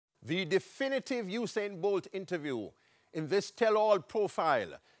The definitive Usain Bolt interview. In this tell-all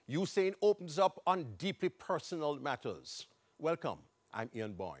profile, Usain opens up on deeply personal matters. Welcome, I'm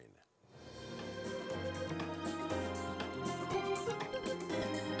Ian Boyne.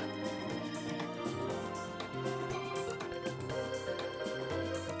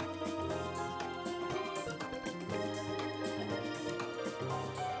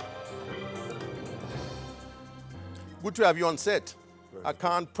 Good to have you on set. I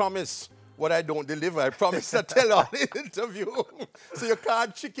can't promise what I don't deliver. I promise to tell on the interview. So you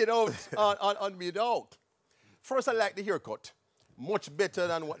can't check it out on me now. First, I like the haircut. Much better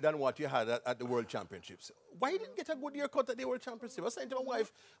than what you had at the World Championships. Why you didn't get a good haircut at the World Championships? I was saying to my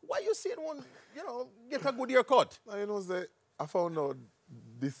wife, why you saying one, get a good haircut? I found out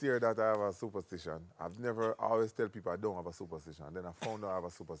this year that I have a superstition. I always tell people I don't have a superstition. And then I found out I have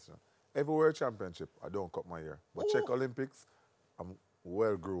a superstition. Every World Championship, I don't cut my hair. But check Olympics, I'm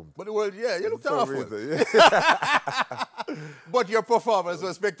well groomed. But the world, yeah, you looked awful. Yeah. But your performance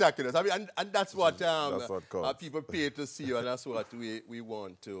was spectacular. I mean, and that's what, people pay to see you, and that's what we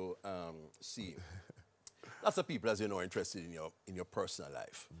want to see. Lots of people, as you know, are interested in your personal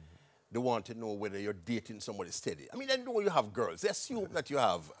life. They want to know whether you're dating somebody steady. I mean, they know you have girls. They assume that you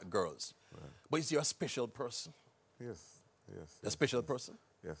have girls. Right. But is you a special person? Yes. A special person?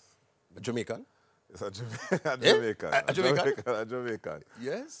 Yes. A Jamaican? It's a Jamaican. A Jamaican? A Jamaican.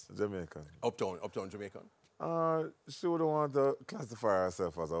 Yes? Jamaican. Uptown Jamaican? She wouldn't want to classify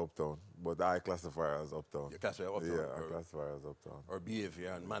herself as uptown, but I classify her as uptown. You classify her uptown? Yeah, I classify her as uptown. Her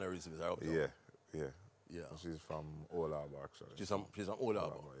behavior and mannerisms are uptown? Yeah. She's from Old Harbour, actually. She's from Old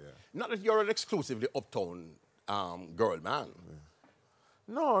Harbour? Yeah. Not that you're an exclusively uptown girl, man. Yeah.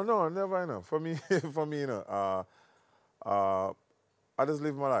 No, never enough. For me, I just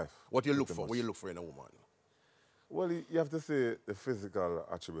live my life. What do you look for? What do you look for in a woman? Well, you have to say the physical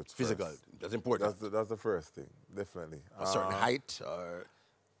attributes Physical, first. that's important. That's the first thing, definitely. A certain height, or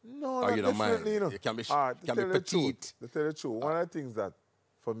no, or you don't mind. It can be petite. To tell the truth, one of the things that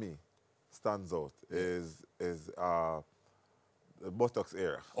for me stands out is the buttocks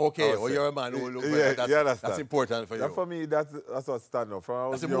area. Okay, well, you're a man who looks that's important for you. For me, that's what stands out. From I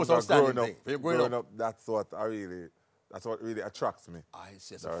was that's the most outstanding thing. For you growing up, that's what really attracts me. I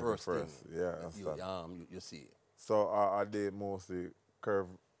see, it's the first thing. Yeah, you see. So are they mostly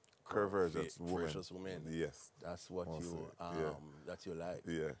curvaceous women? Yes. That's what that you like.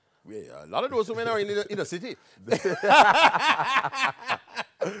 Yeah. Yeah, a lot of those women are in the city.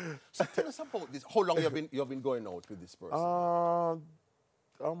 So tell us about this. How long you've been going out with this person?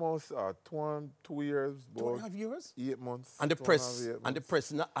 Almost 2 years. 2.5 years? 8 months. And the press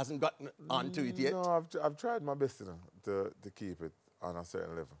hasn't gotten onto it yet? No, I've tried my best to keep it on a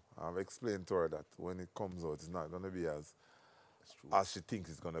certain level. I've explained to her that when it comes out, it's not going to be as she thinks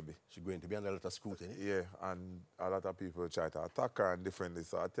it's going to be. She's going to be under a lot of scrutiny. Yeah, and a lot of people try to attack her and differently.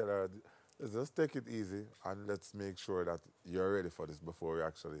 So I tell her, just take it easy and let's make sure that you're ready for this before we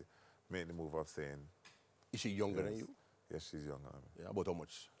actually make the move of saying. Is she younger than you? Yes, she's younger than me. Yeah, about how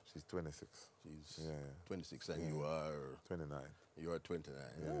much? She's 26. She's 26 and you are? 29. You are 29.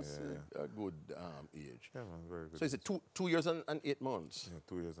 Yeah, That's a good age. Yeah, man, very good. So is it 2 years and 8 months? Yeah,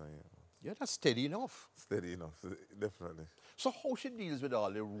 2 years and 8 months. Yeah, that's steady enough. Steady enough, definitely. So how she deals with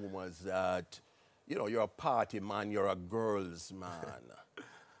all the rumors that, you're a party man, you're a girl's man?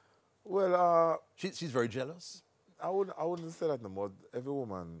 Well, she's very jealous? I wouldn't say that no more. Every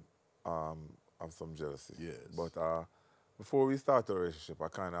woman has some jealousy. Yes. But before we start a relationship, I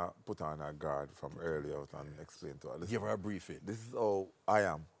kind of put on a guard from early out and explain to her. Listen, give her a briefing. This is how I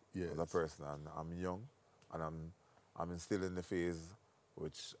am as a person. And I'm young, and I'm still in the phase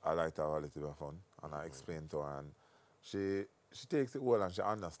which I like to have a little bit of fun. And I explain to her, and she takes it well and she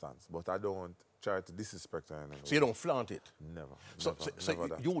understands. But I don't try to disrespect her. So you don't flaunt it? Never. So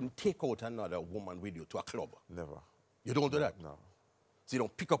you wouldn't take out another woman with you to a club? Never. You don't do that? No. So you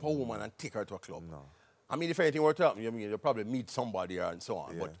don't pick up a woman and take her to a club? No. I mean, if anything were to happen, you'll probably meet somebody and so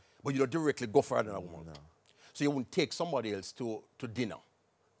on. Yeah. But you don't directly go for another woman? No. So you wouldn't take somebody else to dinner?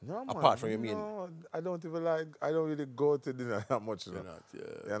 No, apart from you no, I don't really go to dinner that much. You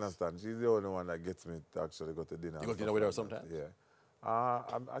You understand? She's the only one that gets me to actually go to dinner. You go to dinner with her sometimes? Yeah.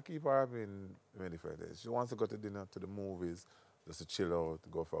 I keep her happy in many different days. She wants to go to dinner, to the movies, just to chill out,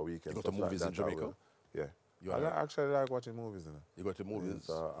 go for a weekend. You go to movies in Jamaica? Yeah. I actually like watching movies. You go to movies?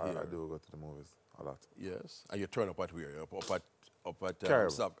 I do go to the movies a lot. Yes. And you turn up at where? Up at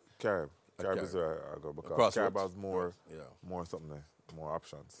Carib. Carib is where I go because Carib has more something there. More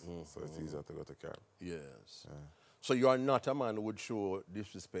options, so it's easier to go to Carib. Yes. Yeah. So you are not a man who would show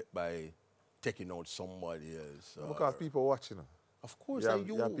disrespect by taking out somebody else? Because people watching. Of course,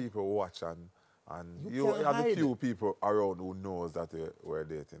 you have people watch and you have a few people around who knows that we're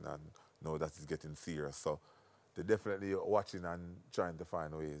dating and know that it's getting serious. So they're definitely watching and trying to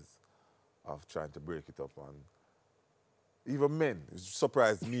find ways of trying to break it up. And even men, it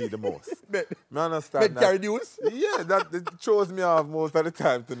surprised me the most. Men, I understand men carry news? Yeah, that it throws me off most of the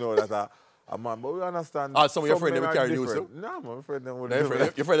time to know that a man, but we understand. Some of your friends will carry news too? No, I'm afraid them would.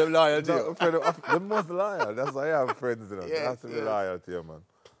 Your friend them loyal to you? The most loyal. That's why I have friends, you know. Yes, have to be loyal to you, man.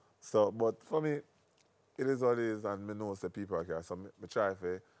 So, but for me, it is what it is, and I know the people are here. So I try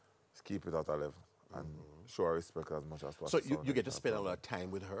to keep it at a level and show respect as much as possible. So you get to spend a lot of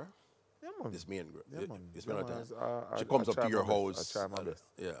time with her? Yeah, man. This main girl. Yeah, man. You spend a lot of time? She comes up to your house. I try my best.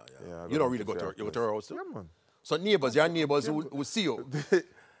 Yeah. You don't really go to her. You go to her house too? Yeah, man. So neighbors, your neighbors who see you.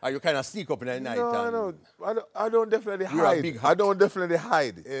 Or you kind of sneak up in the night? No. I don't definitely hide. I don't definitely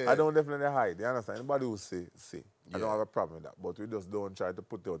hide. Yeah. I don't definitely hide. You understand? Anybody who see. I don't have a problem with that. But we just don't try to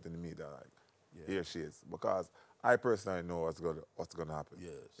put it out in the media like, here she is. Because I personally know what's going to happen.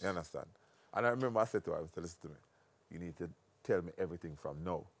 Yes. You understand? And I remember I said to her, listen to me, you need to tell me everything from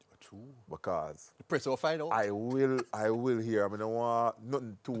now. True. Because the press will find out. I will hear. I mean, I don't want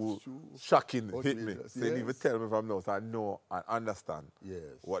nothing too shocking hit me. So you need to tell me from now so I know and understand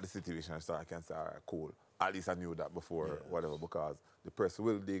what the situation is. So I can say, all right, cool. At least I knew that before, whatever, because the press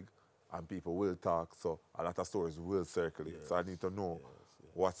will dig and people will talk. So a lot of stories will circulate. So I need to know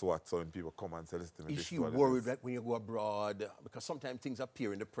what's what. So when people come and say, listen to me, is she worried that when you go abroad? Because sometimes things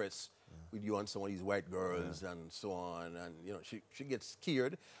appear in the press with you and some of these white girls and so on, and you know she gets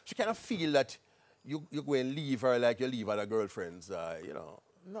scared. She kind of feel that you go and leave her like you leave other girlfriends, you know.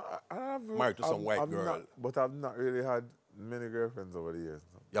 No, I've married to some white girl. But I've not really had many girlfriends over the years.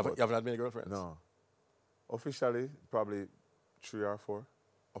 You haven't had many girlfriends? No. Officially, probably 3 or 4.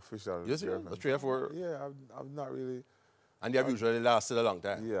 Official. Yes, 3 or 4? Yeah, I've not really. And they have usually lasted a long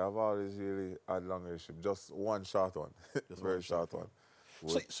time? Yeah, I've always really had long relationship. Just one short one. Just very short one.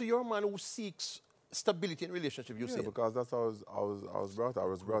 So you're a man who seeks stability in relationship, you say? Yeah, because that's how I was brought up. I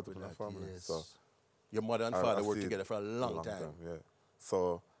was brought up in a family. Yes. So your mother and father worked together for a long time. Yeah.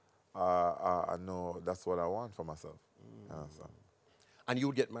 So I know that's what I want for myself. And you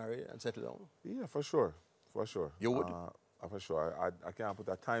would get married and settle down? Yeah, for sure. For sure. You would? For sure. I can't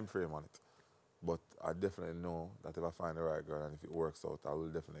put a time frame on it. But I definitely know that if I find the right girl and if it works out, I will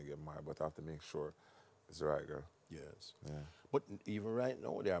definitely get married. But I have to make sure it's the right girl. Yes. Yeah. But even right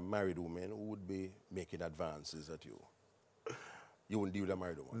now, there are married women who would be making advances at you. You wouldn't deal with a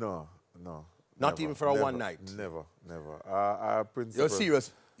married woman? No. Not even for a one night? Never. You're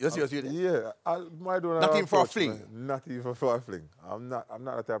serious? You're serious? Yeah. Not even for a fling? Not even for a fling. I'm not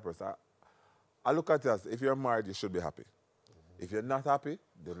the type of person. I look at it as, if you're married, you should be happy. If you're not happy,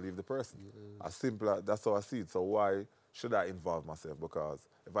 then leave the person. As simple as that's how I see it. So why should I involve myself? Because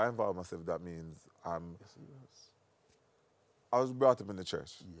if I involve myself, that means I was brought up in the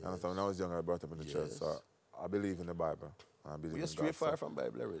church. Yes. Understand? When I was young, I was brought up in the church. So I believe in the Bible. I believe you're straight far from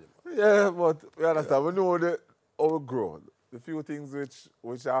Bible already. Yeah, but you understand. We know how we grow. The few things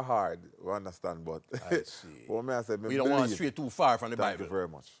which are hard, we understand. But I see. What may I say? We don't want to stray too far from the Bible. Thank you very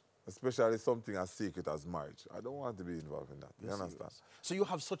much. Especially something as secret as marriage. I don't want to be involved in that. You understand? So you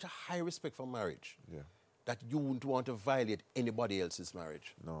have such a high respect for marriage that you wouldn't want to violate anybody else's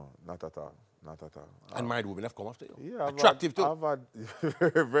marriage? No, not at all. Not at all. And married women have come after you? Yeah. Attractive too? I've had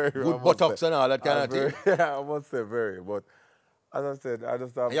very good buttocks and all that kind of thing? Yeah, I must say very. But as I said, I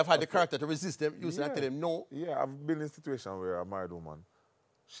just have... And you've had the character to resist them? You said to them no? Yeah, I've been in a situation where a married woman,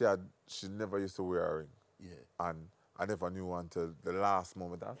 she never used to wear a ring. Yeah. And I never knew until the last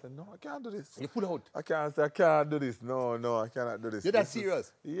moment. I said, no, I can't do this. You pull out? I can't do this. No, I cannot do this. You're that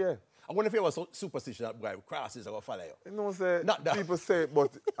serious? Yeah. I wonder if it was superstition that boy crosses are going to follow you. You know, say, not that. People say it,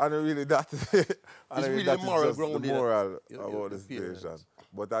 but I don't really that. It's really the moral ground. The moral about the situation.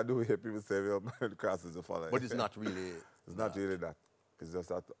 But I do hear people say, well, the crosses are follow you. But it's not really. It's not really that. It's just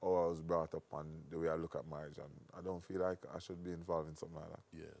that how I was brought up and the way I look at marriage. And I don't feel like I should be involved in something like that.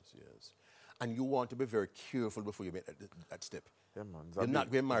 Yes. And you want to be very careful before you make that step. Yeah, man. You're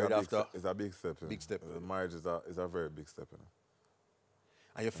not getting married after. It's a big step. Big step. Marriage is a very big step.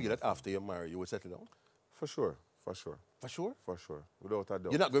 And you feel that after you're married, you will settle down? For sure. For sure? For sure. Without a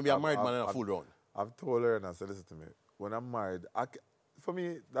doubt. You're not going to be a married man and a fool round? I've told her and I said, listen to me. When I'm married, for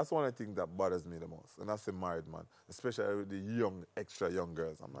me, that's one of the things that bothers me the most. And that's a married man, especially with the extra young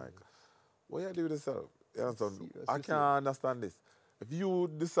girls. I'm like, what you do with yourself? You understand? I can't understand this. If you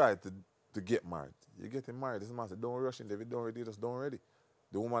decide to get married, you're getting married. This man said, don't rush into it. If you don't ready, just don't ready.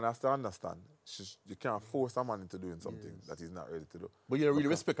 The woman has to understand. You can't force a man into doing something that he's not ready to do. But you don't really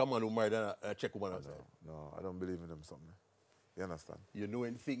respect a man who married and a check woman outside? No, I don't believe in them something. You understand? You're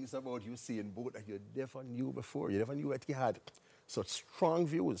knowing things about Usain Bolt that you never knew before. You never knew that he had such strong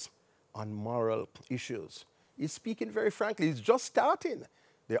views on moral issues. He's speaking very frankly. He's just starting.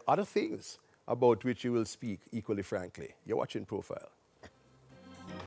 There are other things about which he will speak equally frankly. You're watching Profile.